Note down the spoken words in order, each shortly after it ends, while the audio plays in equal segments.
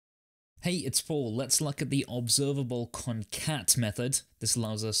Hey, it's Paul. Let's look at the observable concat method. This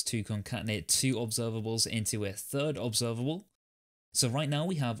allows us to concatenate two observables into a third observable. So right now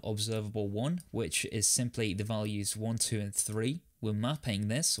we have observable 1, which is simply the values 1, 2, and 3. We're mapping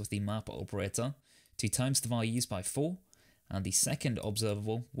this with the map operator to times the values by 4, and the second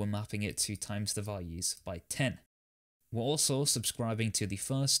observable, we're mapping it to times the values by 10. We're also subscribing to the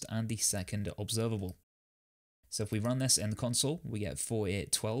first and the second observable. So if we run this in the console, we get 4,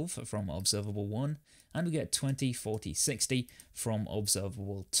 8, 12 from observable 1, and we get 20, 40, 60 from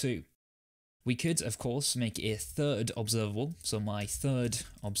observable 2. We could, of course, make a third observable, so my third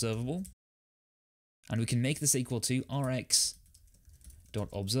observable, and we can make this equal to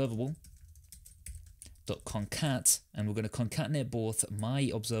rx.observable.concat, and we're going to concatenate both my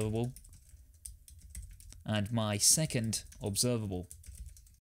observable and my second observable.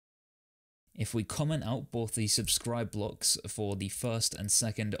 If we comment out both the subscribe blocks for the first and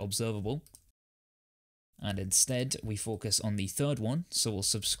second observable, and instead we focus on the third one, so we'll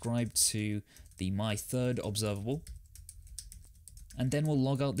subscribe to the my third observable, and then we'll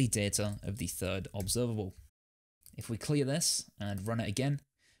log out the data of the third observable. If we clear this and run it again,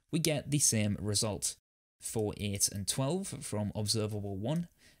 we get the same result: 4, 8, and 12 from observable 1,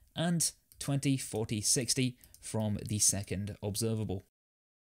 and 20, 40, 60 from the second observable.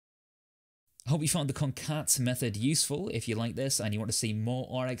 I hope you found the concat method useful. If you like this and you want to see more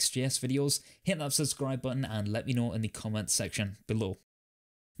RxJS videos, hit that subscribe button and let me know in the comments section below.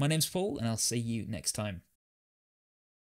 My name's Paul, and I'll see you next time.